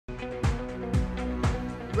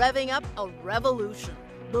revving up a revolution.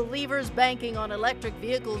 Believers banking on electric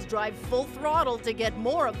vehicles drive full throttle to get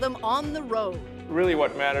more of them on the road. Really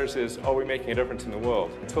what matters is, are we making a difference in the world?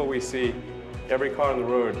 Until we see every car on the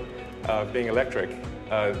road being electric,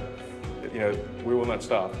 we will not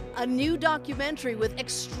stop. A new documentary with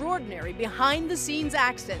extraordinary behind-the-scenes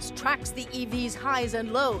access tracks the EV's highs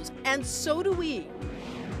and lows, and so do we.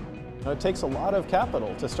 It takes a lot of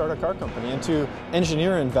capital to start a car company and to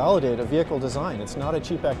engineer and validate a vehicle design. It's not a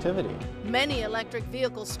cheap activity. Many electric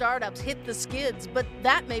vehicle startups hit the skids, but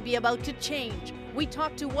that may be about to change. We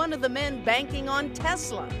talked to one of the men banking on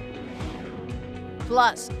Tesla.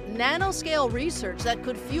 Plus, nanoscale research that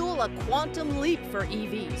could fuel a quantum leap for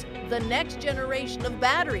EVs, the next generation of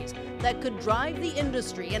batteries that could drive the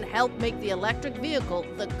industry and help make the electric vehicle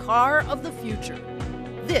the car of the future.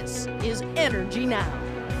 This is Energy Now.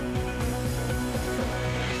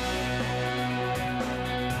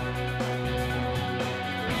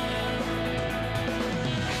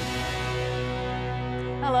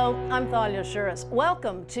 Hello, I'm Thalia Shuras.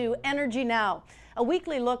 Welcome to Energy Now, a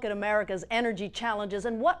weekly look at America's energy challenges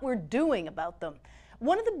and what we're doing about them.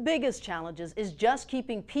 One of the biggest challenges is just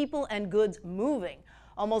keeping people and goods moving.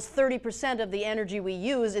 Almost 30% of the energy we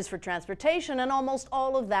use is for transportation, and almost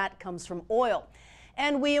all of that comes from oil.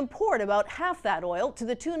 And we import about half that oil, to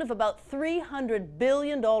the tune of about $300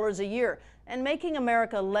 billion a year, and making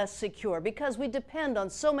America less secure because we depend on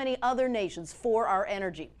so many other nations for our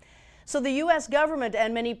energy. So the U.S. government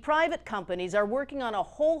and many private companies are working on a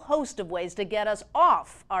whole host of ways to get us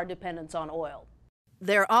off our dependence on oil.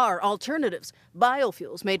 There are alternatives: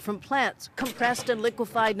 biofuels made from plants, compressed and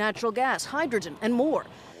liquefied natural gas, hydrogen, and more.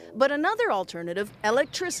 But another alternative,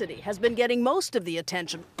 electricity, has been getting most of the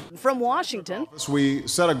attention. From Washington, we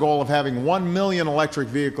set a goal of having 1 million electric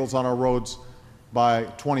vehicles on our roads by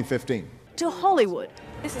 2015. To Hollywood.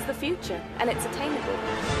 This is the future, and it's attainable.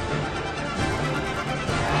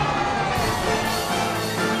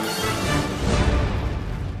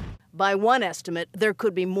 By one estimate, there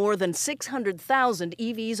could be more than 600,000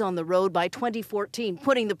 EVs on the road by 2014,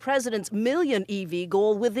 putting the president's million EV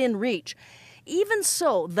goal within reach. Even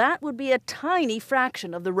so, that would be a tiny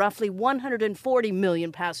fraction of the roughly 140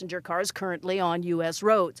 million passenger cars currently on U.S.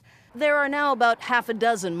 roads. There are now about half a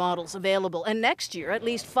dozen models available, and next year at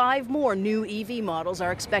least 5 more new EV models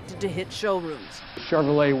are expected to hit showrooms.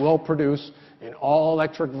 Chevrolet will produce an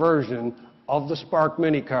all-electric version of the Spark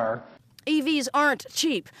minicar. EVs aren't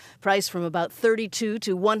cheap, priced from about $32,000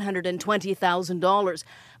 to $120,000.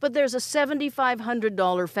 But there's a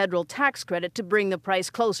 $7,500 federal tax credit to bring the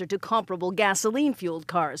price closer to comparable gasoline-fueled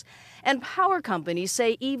cars. And power companies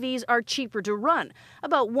say EVs are cheaper to run,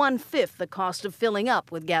 about 1/5 the cost of filling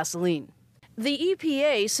up with gasoline. The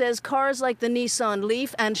EPA says cars like the Nissan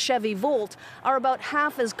Leaf and Chevy Volt are about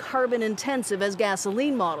half as carbon intensive as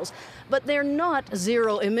gasoline models, but they're not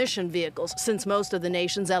zero-emission vehicles, since most of the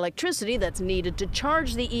nation's electricity that's needed to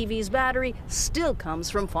charge the EV's battery still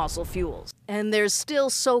comes from fossil fuels. And there's still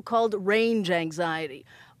so-called range anxiety.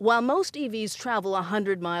 While most EVs travel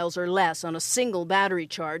 100 miles or less on a single battery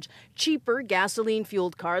charge, cheaper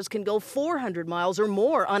gasoline-fueled cars can go 400 miles or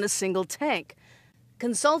more on a single tank.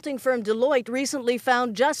 Consulting firm Deloitte recently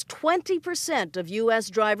found just 20% of U.S.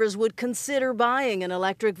 drivers would consider buying an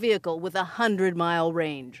electric vehicle with a 100-mile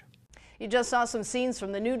range. You just saw some scenes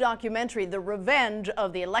from the new documentary, The Revenge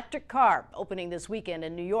of the Electric Car, opening this weekend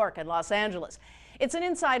in New York and Los Angeles. It's an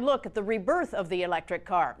inside look at the rebirth of the electric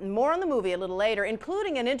car. More on the movie a little later,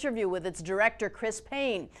 including an interview with its director, Chris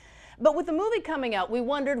Payne. But with the movie coming out, we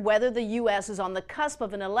wondered whether the U.S. is on the cusp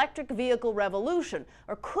of an electric vehicle revolution,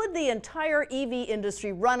 or could the entire EV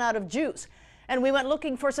industry run out of juice? And we went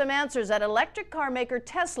looking for some answers at electric car maker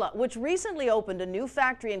Tesla, which recently opened a new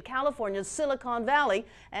factory in California's Silicon Valley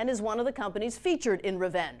and is one of the companies featured in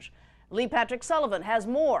Revenge. Lee Patrick Sullivan has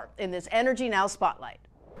more in this Energy Now Spotlight.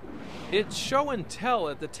 It's show and tell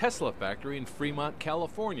at the Tesla factory in Fremont,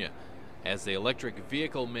 California, as the electric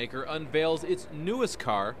vehicle maker unveils its newest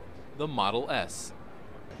car, the Model S.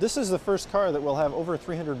 This is the first car that will have over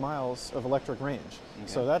 300 miles of electric range. Okay.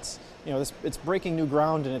 So that's, it's breaking new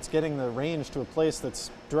ground, and it's getting the range to a place that's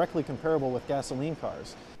directly comparable with gasoline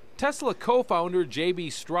cars. Tesla co-founder J.B.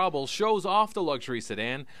 Straubel shows off the luxury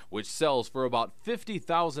sedan, which sells for about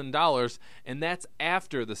 $50,000, and that's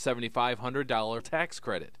after the $7,500 tax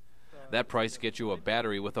credit. That price gets you a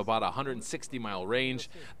battery with about a 160-mile range.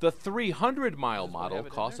 The 300-mile model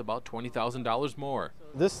costs about $20,000 more.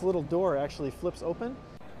 This little door actually flips open.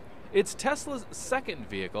 It's Tesla's second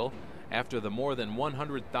vehicle after the more than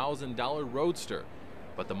 $100,000 Roadster.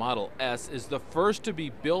 But the Model S is the first to be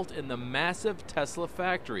built in the massive Tesla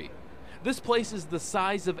factory. This place is the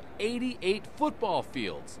size of 88 football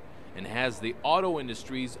fields and has the auto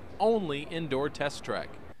industry's only indoor test track.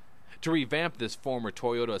 To revamp this former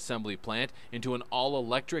Toyota assembly plant into an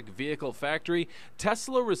all-electric vehicle factory,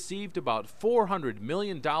 Tesla received about $400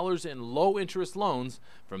 million in low-interest loans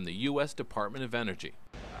from the U.S. Department of Energy.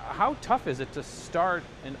 How tough is it to start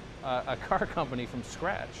a car company from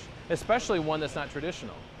scratch, especially one that's not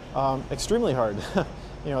traditional? Extremely hard.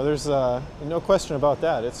 There's no question about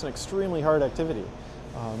that. It's an extremely hard activity.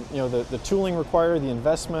 The tooling required, the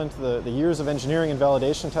investment, the years of engineering and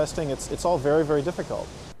validation testing, it's all very, very difficult.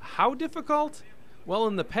 How difficult? Well,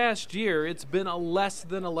 in the past year, it's been a less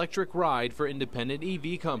than electric ride for independent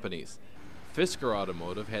EV companies. Fisker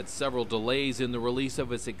Automotive had several delays in the release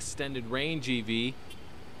of its extended range EV.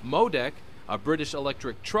 Modec, a British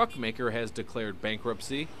electric truck maker, has declared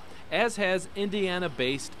bankruptcy, as has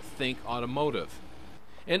Indiana-based Think Automotive.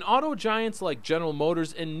 And auto giants like General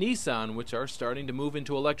Motors and Nissan, which are starting to move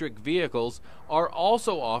into electric vehicles, are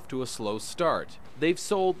also off to a slow start. They've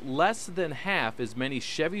sold less than half as many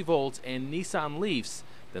Chevy Volts and Nissan Leafs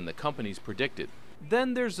than the companies predicted.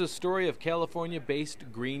 Then there's the story of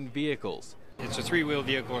California-based Green Vehicles. It's a three-wheel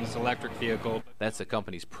vehicle and it's an electric vehicle. That's the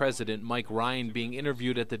company's president, Mike Ryan, being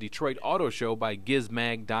interviewed at the Detroit Auto Show by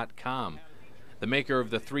Gizmag.com. The maker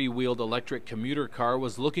of the three-wheeled electric commuter car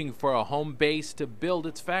was looking for a home base to build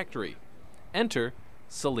its factory. Enter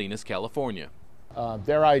Salinas, California.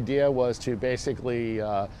 Their idea was to basically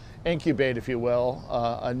incubate, if you will,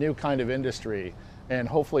 a new kind of industry, and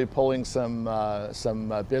hopefully pulling some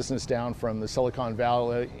business down from the Silicon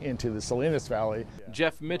Valley into the Salinas Valley.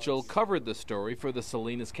 Jeff Mitchell covered the story for the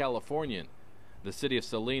Salinas Californian. The city of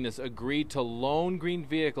Salinas agreed to loan Green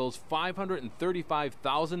Vehicles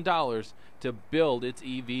 $535,000 to build its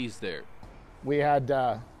EVs there. We had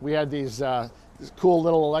these cool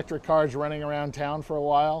little electric cars running around town for a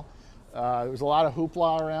while. There was a lot of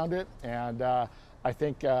hoopla around it, and I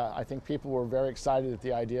think people were very excited at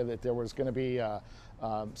the idea that there was going to be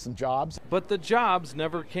some jobs. But the jobs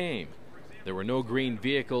never came. There were no Green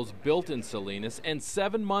Vehicles built in Salinas, and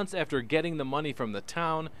 7 months after getting the money from the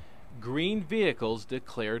town, Green Vehicles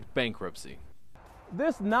declared bankruptcy.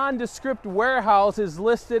 This nondescript warehouse is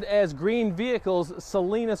listed as Green Vehicles'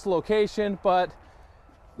 Salinas location, but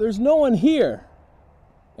there's no one here.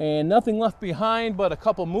 And nothing left behind but a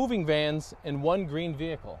couple moving vans and one green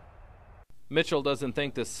vehicle. Mitchell doesn't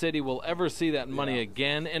think the city will ever see that money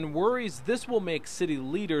again and worries this will make city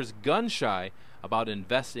leaders gun-shy about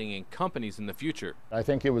investing in companies in the future. I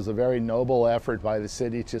think it was a very noble effort by the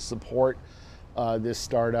city to support this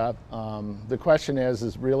startup. The question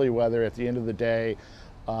is really whether at the end of the day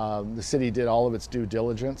the city did all of its due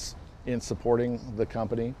diligence in supporting the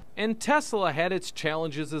company. And Tesla had its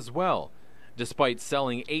challenges as well. Despite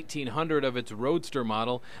selling 1,800 of its Roadster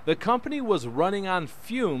model, the company was running on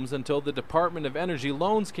fumes until the Department of Energy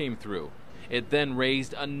loans came through. It then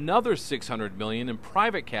raised another $600 million in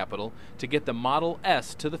private capital to get the Model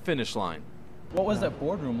S to the finish line. What was that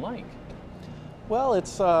boardroom like? Well,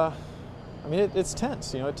 it's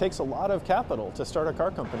tense. It takes a lot of capital to start a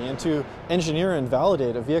car company and to engineer and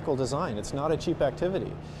validate a vehicle design. It's not a cheap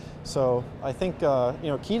activity. So I think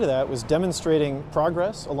key to that was demonstrating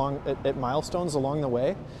progress at milestones along the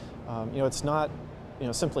way. It's not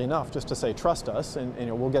simply enough just to say trust us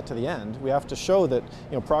and we'll get to the end. We have to show that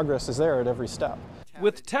progress is there at every step.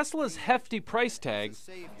 With Tesla's hefty price tag,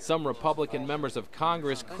 some Republican members of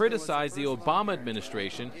Congress criticized the Obama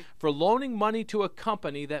administration for loaning money to a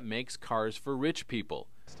company that makes cars for rich people.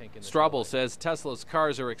 Straubel says Tesla's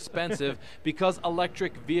cars are expensive because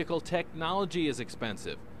electric vehicle technology is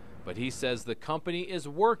expensive. But he says the company is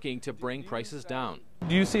working to bring prices down.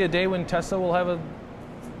 Do you see a day when Tesla will have a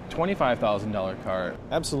 $25,000 car?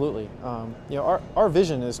 Absolutely. Our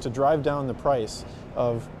vision is to drive down the price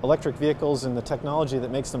of electric vehicles and the technology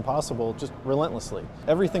that makes them possible just relentlessly.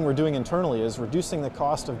 Everything we're doing internally is reducing the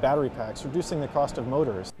cost of battery packs, reducing the cost of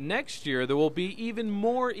motors. Next year, there will be even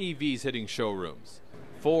more EVs hitting showrooms.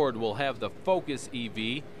 Ford will have the Focus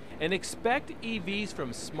EV, and expect EVs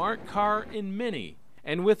from Smart Car and Mini.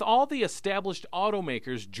 And with all the established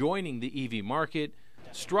automakers joining the EV market,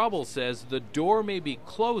 Straubel says the door may be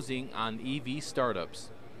closing on EV startups.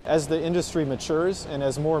 As the industry matures and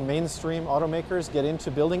as more mainstream automakers get into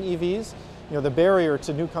building EVs, the barrier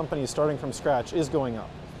to new companies starting from scratch is going up.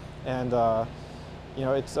 And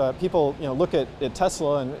people look at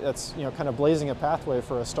Tesla and it's kind of blazing a pathway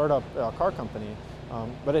for a startup car company,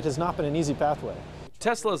 but it has not been an easy pathway.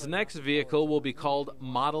 Tesla's next vehicle will be called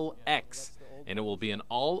Model X, and it will be an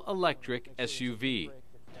all-electric SUV.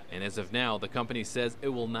 And as of now, the company says it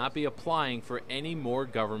will not be applying for any more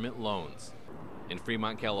government loans. In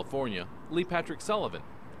Fremont, California, Lee Patrick Sullivan,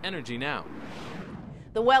 Energy Now.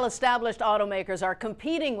 The well-established automakers are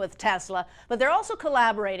competing with Tesla, but they're also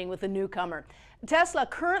collaborating with the newcomer. Tesla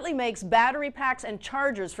currently makes battery packs and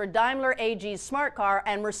chargers for Daimler AG's smart car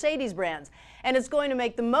and Mercedes brands, and it's going to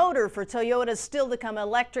make the motor for Toyota's still-to-come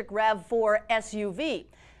electric RAV4 SUV.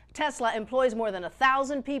 Tesla employs more than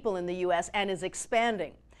 1,000 people in the U.S. and is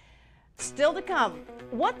expanding. Still to come,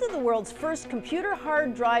 what do the world's first computer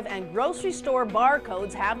hard drive and grocery store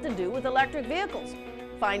barcodes have to do with electric vehicles?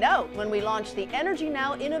 Find out when we launch the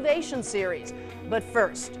energyNOW Innovation Series. But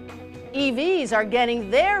first, EVs are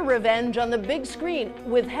getting their revenge on the big screen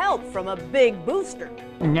with help from a big booster.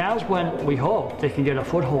 Now's when we hope they can get a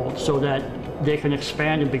foothold so that they can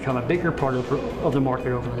expand and become a bigger part of the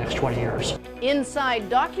market over the next 20 years. Inside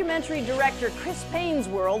documentary director Chris Payne's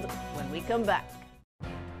world when we come back.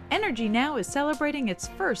 energyNOW is celebrating its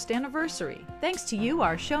first anniversary. Thanks to you,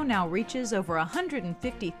 our show now reaches over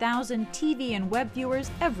 150,000 TV and web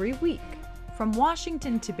viewers every week. From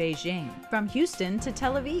Washington to Beijing, from Houston to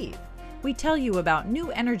Tel Aviv. We tell you about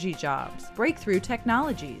new energy jobs, breakthrough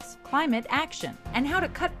technologies, climate action, and how to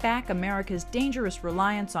cut back America's dangerous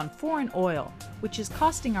reliance on foreign oil, which is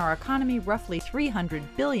costing our economy roughly $300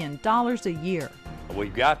 billion a year.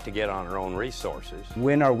 We've got to get on our own resources.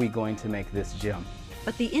 When are we going to make this jump?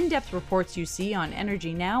 But the in-depth reports you see on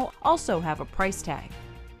energyNOW also have a price tag.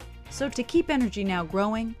 So to keep energyNOW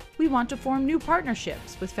growing, we want to form new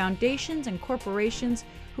partnerships with foundations and corporations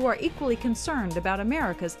who are equally concerned about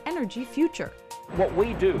America's energy future. What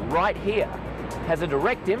we do right here has a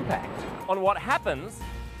direct impact on what happens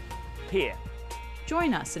here.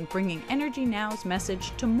 Join us in bringing energyNOW's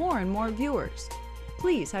message to more and more viewers.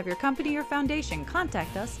 Please have your company or foundation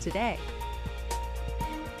contact us today.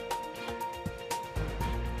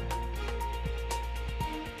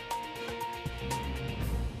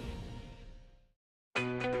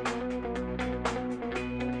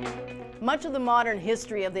 Much of the modern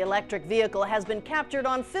history of the electric vehicle has been captured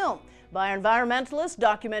on film by environmentalist,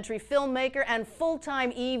 documentary filmmaker, and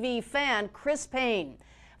full-time EV fan Chris Payne.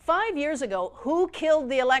 5 years ago, Who Killed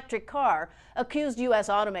the Electric Car accused U.S.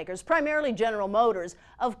 automakers, primarily General Motors,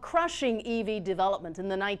 of crushing EV development in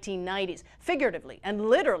the 1990s, figuratively and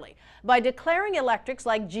literally, by declaring electrics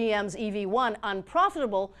like GM's EV1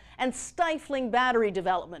 unprofitable and stifling battery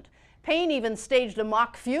development. Payne even staged a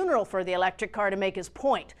mock funeral for the electric car to make his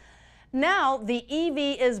point. Now the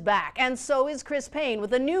EV is back, and so is Chris Payne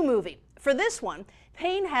with a new movie. For this one,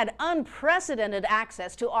 Payne had unprecedented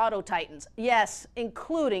access to auto titans, yes,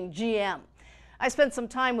 including GM. I spent some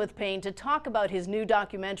time with Payne to talk about his new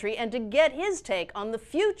documentary and to get his take on the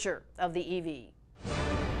future of the EV.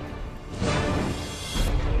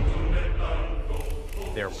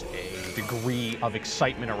 There's a degree of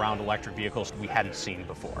excitement around electric vehicles we hadn't seen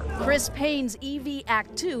before. Chris Payne's EV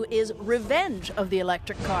Act 2 is Revenge of the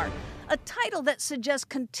Electric Car, a title that suggests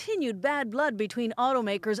continued bad blood between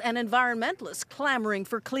automakers and environmentalists clamoring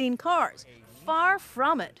for clean cars. Far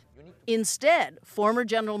from it. Instead, former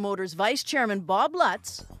General Motors Vice Chairman Bob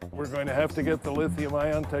Lutz, we're going to have to get the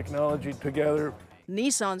lithium-ion technology together.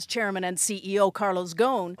 Nissan's Chairman and CEO Carlos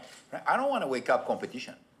Ghosn, I don't want to wake up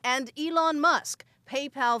competition. And Elon Musk,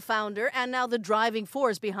 PayPal founder and now the driving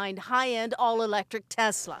force behind high-end all-electric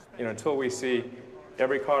Tesla. Until we see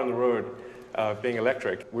every car on the road being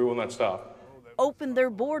electric, we will not stop. Opened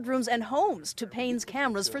their boardrooms and homes to Payne's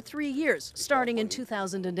cameras for 3 years, starting in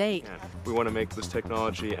 2008. We want to make this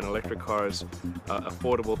technology and electric cars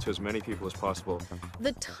affordable to as many people as possible.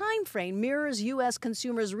 The time frame mirrors U.S.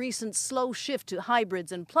 consumers' recent slow shift to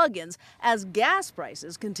hybrids and plug-ins as gas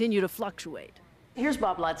prices continue to fluctuate. Here's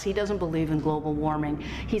Bob Lutz. He doesn't believe in global warming.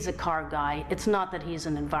 He's a car guy. It's not that he's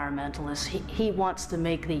an environmentalist. He wants to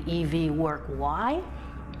make the EV work. Why?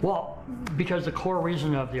 Well, because the core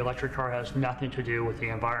reason of the electric car has nothing to do with the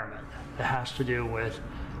environment. It has to do with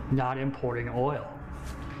not importing oil.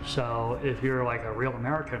 So if you're like a real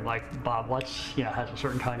American, like Bob Lutz, has a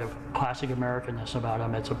certain kind of classic Americanness about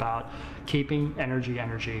him. It's about keeping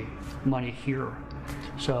energy money here.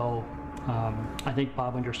 So I think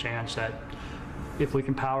Bob understands that if we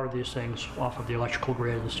can power these things off of the electrical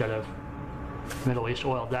grid instead of Middle East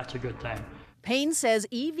oil, that's a good thing. Payne says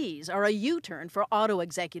EVs are a U-turn for auto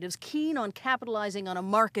executives keen on capitalizing on a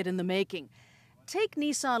market in the making. Take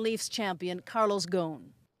Nissan Leaf's champion Carlos Ghosn.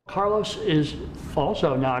 Carlos is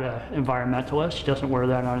also not an environmentalist. He doesn't wear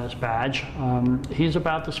that on his badge. He's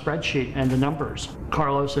about the spreadsheet and the numbers.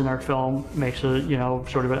 Carlos in our film makes a,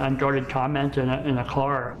 sort of an unguarded comment in a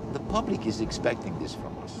car. The public is expecting this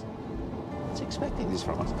from us. It's expecting this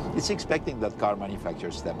from us. It's expecting that car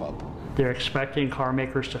manufacturers step up. They're expecting car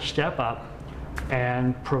makers to step up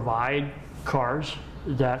and provide cars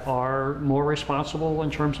that are more responsible in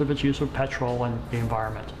terms of its use of petrol and the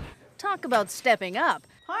environment. Talk about stepping up.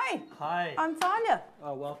 Hi. Hi. I'm Fonda.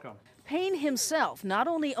 Welcome. Payne himself not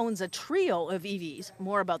only owns a trio of EVs,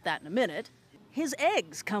 more about that in a minute, his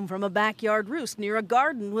eggs come from a backyard roost near a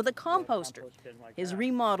garden with a composter. His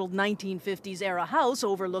remodeled 1950s-era house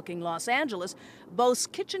overlooking Los Angeles boasts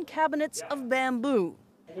kitchen cabinets of bamboo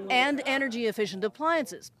and energy-efficient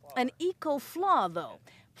appliances. An eco-flaw, though.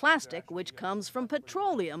 Plastic, which comes from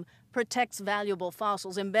petroleum, protects valuable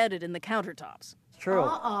fossils embedded in the countertops. True.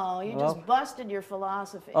 Uh-oh, you just busted your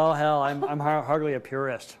philosophy. Oh, hell, I'm hardly a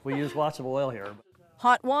purist. We use lots of oil here.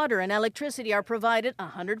 Hot water and electricity are provided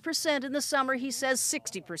 100% in the summer, he says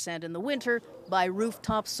 60% in the winter, by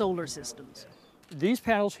rooftop solar systems. These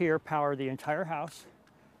panels here power the entire house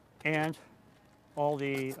and all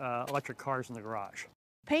the electric cars in the garage.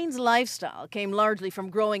 Payne's lifestyle came largely from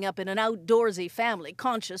growing up in an outdoorsy family,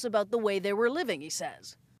 conscious about the way they were living, he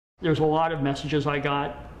says. There's a lot of messages I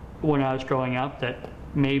got when I was growing up that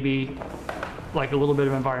maybe like a little bit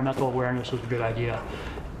of environmental awareness was a good idea.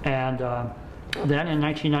 And then in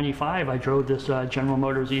 1995, I drove this General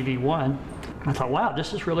Motors EV1. I thought, wow,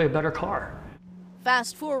 this is really a better car.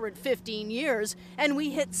 Fast forward 15 years, and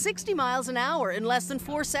we hit 60 miles an hour in less than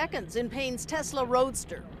 4 seconds in Payne's Tesla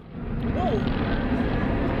Roadster.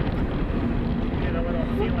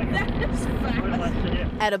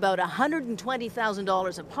 At about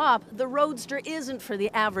 $120,000 a pop, the Roadster isn't for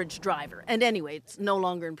the average driver. And anyway, it's no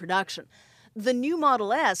longer in production. The new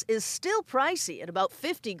Model S is still pricey at about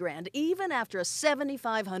 $50,000, even after a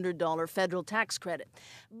 $7,500 federal tax credit.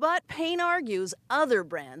 But Payne argues other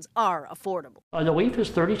brands are affordable. The Leaf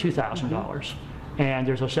is $32,000, and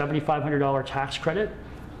there's a $7,500 tax credit.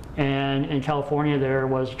 And in California, there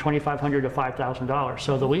was $2,500 to $5,000.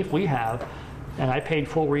 So the Leaf we have, and I paid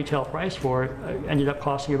full retail price for it, ended up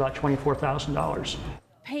costing about $24,000.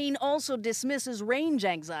 Payne also dismisses range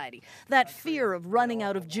anxiety, that fear of running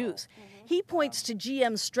out of juice. He points to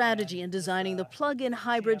GM's strategy in designing the plug-in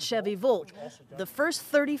hybrid Chevy Volt. The first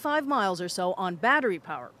 35 miles or so on battery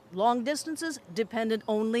power, long distances dependent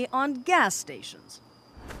only on gas stations.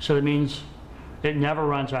 So it means it never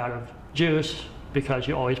runs out of juice because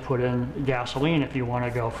you always put in gasoline if you want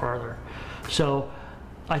to go further. So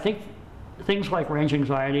I think things like range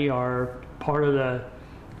anxiety are part of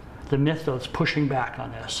the myth that's pushing back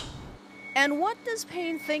on this. And what does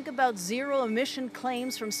Payne think about zero-emission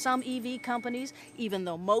claims from some EV companies, even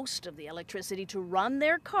though most of the electricity to run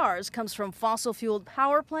their cars comes from fossil-fueled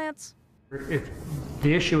power plants? If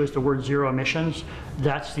the issue is the word zero emissions,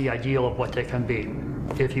 that's the ideal of what they can be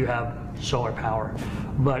if you have solar power.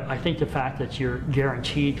 But I think the fact that you're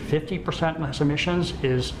guaranteed 50% less emissions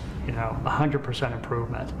is, 100%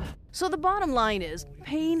 improvement. So the bottom line is,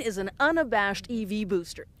 Payne is an unabashed EV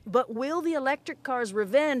booster. But will the electric car's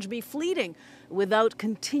revenge be fleeting without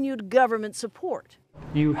continued government support?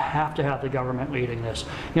 You have to have the government leading this.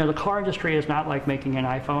 The car industry is not like making an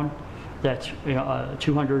iPhone that's a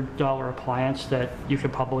 $200 appliance that you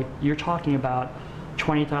could you're talking about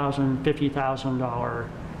 $20,000, $50,000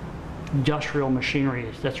 industrial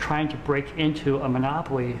machinery that's trying to break into a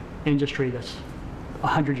monopoly industry that's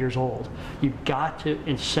 100 years old. You've got to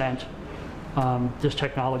incent this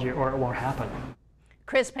technology or it won't happen.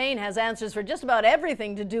 Chris Payne has answers for just about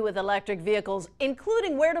everything to do with electric vehicles,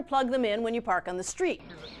 including where to plug them in when you park on the street.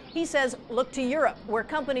 He says, look to Europe, where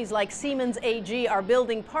companies like Siemens AG are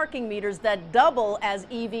building parking meters that double as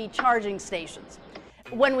EV charging stations.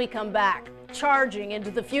 When we come back, charging into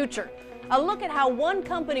the future. A look at how one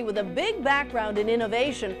company with a big background in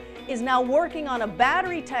innovation is now working on a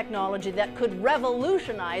battery technology that could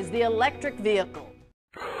revolutionize the electric vehicle.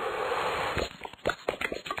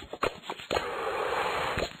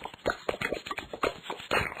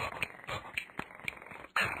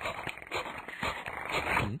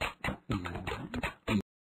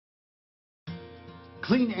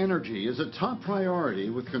 Clean energy is a top priority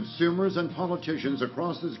with consumers and politicians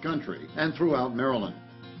across this country and throughout Maryland.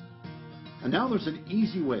 And now there's an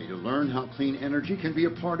easy way to learn how clean energy can be a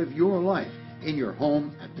part of your life, in your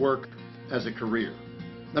home, at work, as a career.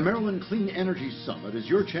 The Maryland Clean Energy Summit is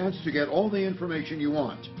your chance to get all the information you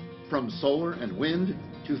want, from solar and wind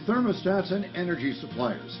to thermostats and energy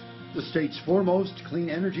suppliers. The state's foremost clean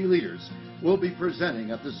energy leaders will be presenting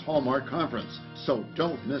at this Hallmark conference, so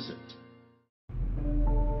don't miss it.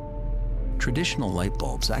 Traditional light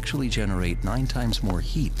bulbs actually generate 9 times more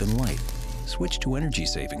heat than light. Switch to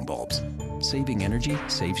energy-saving bulbs. Saving energy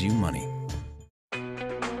saves you money.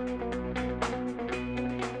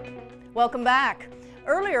 Welcome back.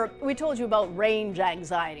 Earlier, we told you about range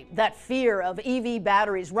anxiety, that fear of EV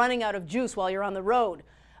batteries running out of juice while you're on the road.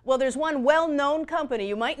 Well, there's one well-known company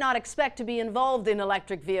you might not expect to be involved in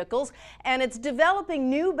electric vehicles, and it's developing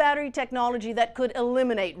new battery technology that could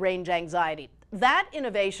eliminate range anxiety. That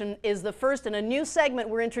innovation is the first in a new segment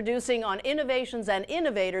we're introducing on innovations and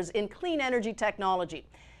innovators in clean energy technology.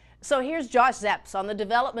 So here's Josh Zepps on the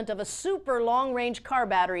development of a super long-range car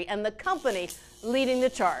battery and the company leading the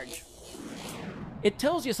charge. It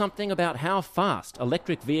tells you something about how fast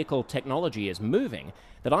electric vehicle technology is moving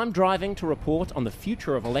that I'm driving to report on the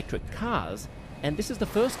future of electric cars, and this is the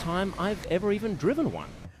first time I've ever even driven one.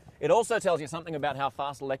 It also tells you something about how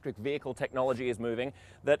fast electric vehicle technology is moving,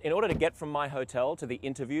 that in order to get from my hotel to the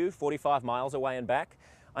interview 45 miles away and back,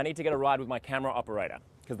 I need to get a ride with my camera operator,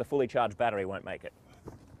 because the fully charged battery won't make it.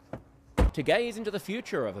 To gaze into the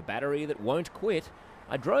future of a battery that won't quit,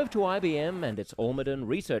 I drove to IBM and its Almaden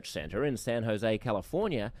Research Center in San Jose,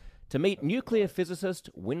 California, to meet nuclear physicist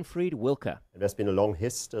Winfried Wilke. There's been a long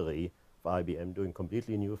history of IBM doing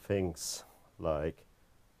completely new things, like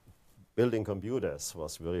building computers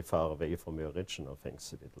was very far away from the original things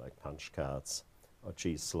they did, like punch cards or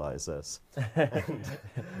cheese slicers.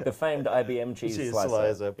 The famed IBM cheese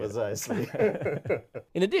slicer. Precisely.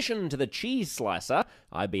 In addition to the cheese slicer,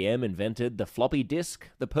 IBM invented the floppy disk,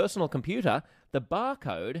 the personal computer, the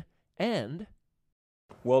barcode, and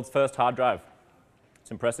World's first hard drive.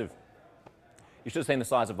 It's impressive. You should have seen the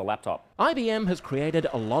size of the laptop. IBM has created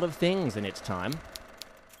a lot of things in its time.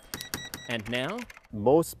 And now?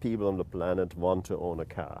 Most people on the planet want to own a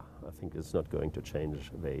car. I think it's not going to change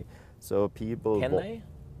the So people... Can they?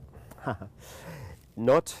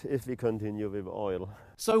 Not if we continue with oil.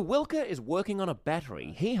 So Wilke is working on a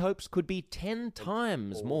battery he hopes could be 10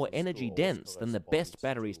 times more energy dense than the best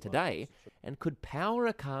batteries today and could power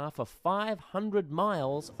a car for 500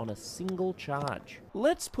 miles on a single charge.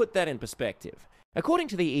 Let's put that in perspective. According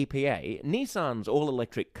to the EPA, Nissan's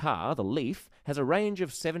all-electric car, the Leaf, has a range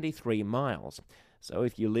of 73 miles. So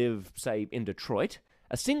if you live, say, in Detroit,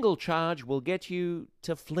 a single charge will get you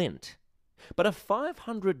to Flint. But a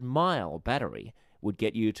 500-mile battery would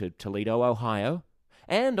get you to Toledo, Ohio,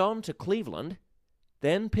 and on to Cleveland,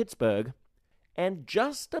 then Pittsburgh, and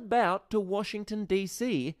just about to Washington,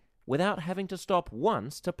 D.C., without having to stop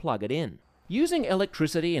once to plug it in. Using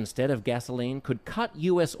electricity instead of gasoline could cut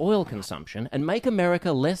U.S. oil consumption and make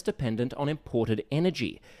America less dependent on imported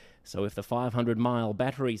energy. So if the 500-mile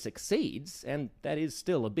battery succeeds, and that is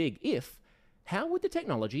still a big if, how would the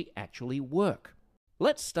technology actually work?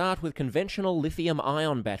 Let's start with conventional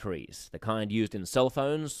lithium-ion batteries, the kind used in cell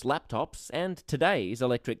phones, laptops, and today's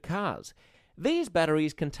electric cars. These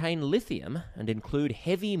batteries contain lithium and include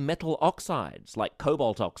heavy metal oxides like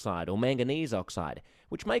cobalt oxide or manganese oxide,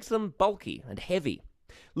 which makes them bulky and heavy.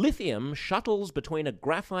 Lithium shuttles between a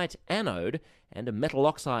graphite anode and a metal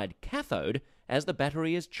oxide cathode as the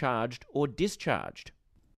battery is charged or discharged.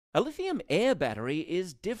 A lithium-air battery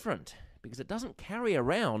is different because it doesn't carry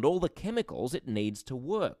around all the chemicals it needs to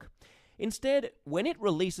work. Instead, when it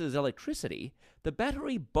releases electricity, the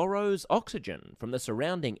battery borrows oxygen from the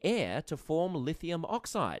surrounding air to form lithium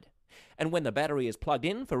oxide. And when the battery is plugged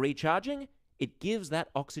in for recharging, it gives that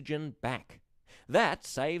oxygen back. That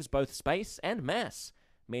saves both space and mass,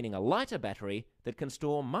 meaning a lighter battery that can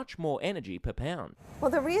store much more energy per pound.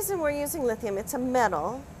 Well, the reason we're using lithium, it's a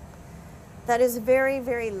metal that is very,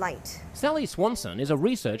 very light. Sally Swanson is a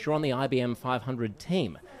researcher on the IBM 500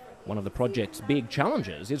 team. One of the project's big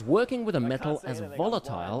challenges is working with a metal as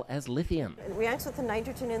volatile as lithium. It reacts with the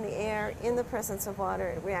nitrogen in the air in the presence of water.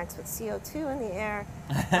 It reacts with CO2 in the air.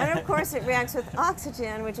 And of course it reacts with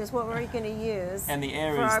oxygen, which is what we're going to use and the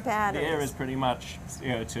air for is, our batteries. The air is pretty much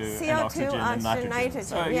CO2 and oxygen and nitrogen.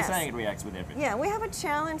 So yes. you're saying it reacts with everything. Yeah, we have a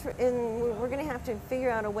challenge, and we're going to have to figure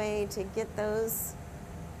out a way to get those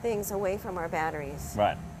things away from our batteries.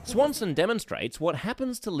 Right. Swanson demonstrates what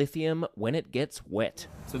happens to lithium when it gets wet.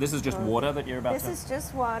 So this is just water that you're about to... This is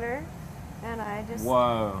just water, and I just...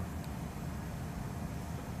 Whoa.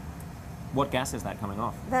 What gas is that coming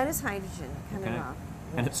off? That is hydrogen coming off.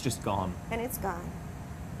 And it's just gone? And it's gone.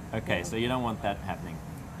 Okay, Yeah. so you don't want that happening.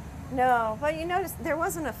 No, but you notice there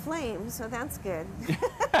wasn't a flame, so that's good.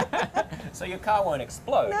 So your car won't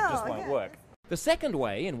explode, No, it just won't work. The second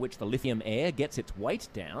way in which the lithium air gets its weight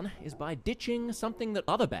down is by ditching something that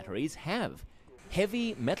other batteries have: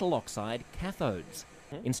 heavy metal oxide cathodes.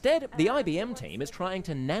 Instead, the IBM team is trying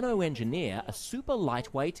to nano-engineer a super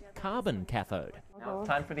lightweight carbon cathode. Now,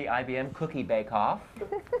 time for the IBM cookie bake-off.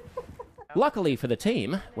 Luckily for the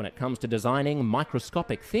team, when it comes to designing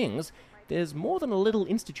microscopic things, there's more than a little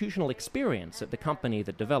institutional experience at the company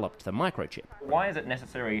that developed the microchip. Why is it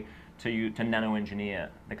necessary to nano-engineer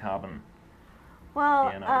the carbon?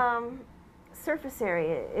 Well, surface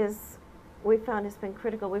area is we found has been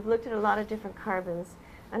critical. We've looked at a lot of different carbons,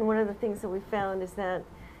 and one of the things that we found is that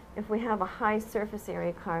if we have a high surface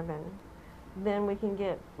area carbon, then we can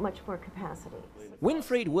get much more capacity.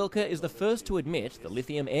 Winfried Wilke is the first to admit the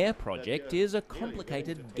lithium air project is a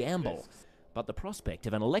complicated gamble. But the prospect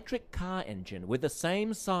of an electric car engine with the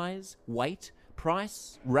same size, weight,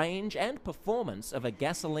 price, range and performance of a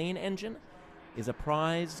gasoline engine is a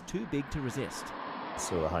prize too big to resist.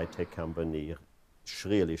 So a high-tech company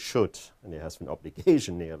really should, and it has an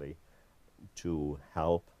obligation nearly, to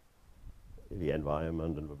help the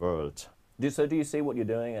environment and the world. So do you see what you're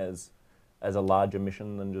doing as a larger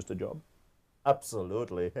mission than just a job?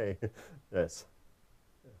 Absolutely, hey, yes.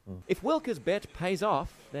 If Wilke's bet pays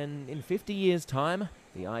off, then in 50 years' time,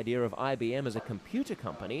 the idea of IBM as a computer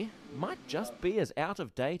company might just be as out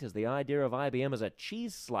of date as the idea of IBM as a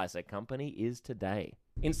cheese slicer company is today.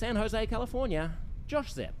 In San Jose, California,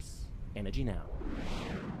 Josh Zepps, Energy Now.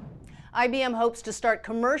 IBM hopes to start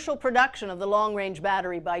commercial production of the long-range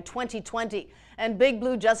battery by 2020, and Big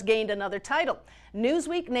Blue just gained another title.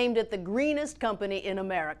 Newsweek named it the greenest company in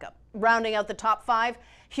America. Rounding out the top 5,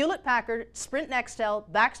 Hewlett-Packard, Sprint Nextel,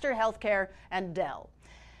 Baxter Healthcare, and Dell.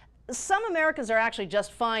 Some Americans are actually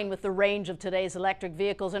just fine with the range of today's electric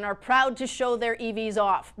vehicles and are proud to show their EVs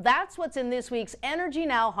off. That's what's in this week's Energy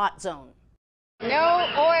Now Hot Zone. No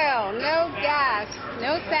oil, no gas,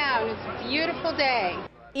 no sound. It's a beautiful day.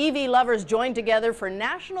 EV lovers joined together for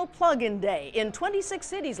National Plug-in Day in 26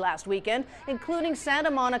 cities last weekend, including Santa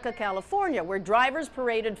Monica, California, where drivers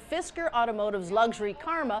paraded Fisker Automotive's luxury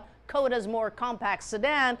Karma, Koda's more compact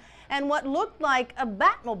sedan, and what looked like a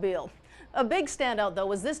Batmobile. A big standout, though,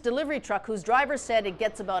 was this delivery truck whose driver said it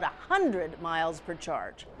gets about 100 miles per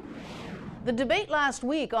charge. The debate last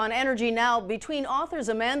week on Energy Now between authors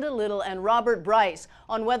Amanda Little and Robert Bryce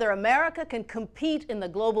on whether America can compete in the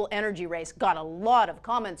global energy race got a lot of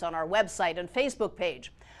comments on our website and Facebook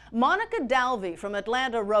page. Monica Dalvey from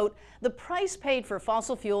Atlanta wrote, "The price paid for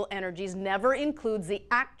fossil fuel energies never includes the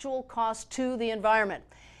actual cost to the environment.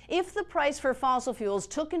 If the price for fossil fuels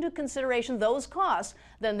took into consideration those costs,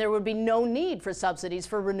 then there would be no need for subsidies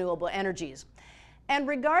for renewable energies." And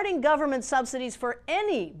regarding government subsidies for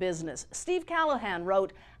any business, Steve Callahan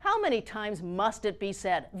wrote, "How many times must it be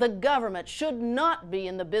said? The government should not be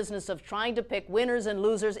in the business of trying to pick winners and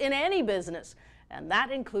losers in any business, and that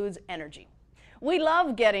includes energy." We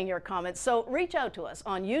love getting your comments, so reach out to us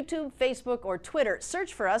on YouTube, Facebook, or Twitter.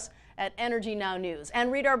 Search for us at Energy Now News, and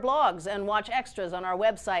read our blogs and watch extras on our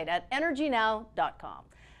website at energynow.com.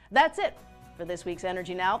 That's it for this week's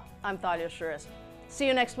Energy Now. I'm Thalia Shuris. See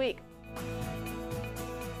you next week.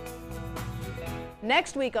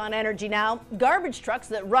 Next week on Energy Now, garbage trucks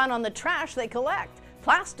that run on the trash they collect,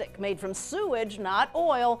 plastic made from sewage, not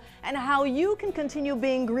oil, and how you can continue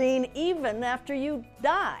being green even after you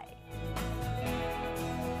die.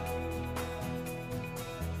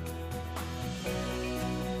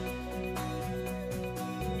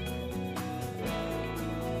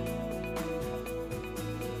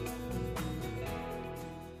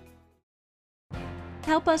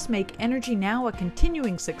 Help us make Energy Now a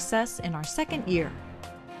continuing success in our second year.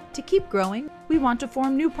 To keep growing, we want to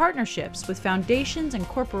form new partnerships with foundations and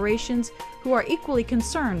corporations who are equally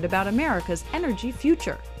concerned about America's energy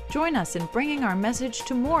future. Join us in bringing our message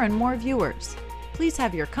to more and more viewers. Please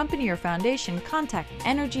have your company or foundation contact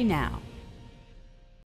Energy Now.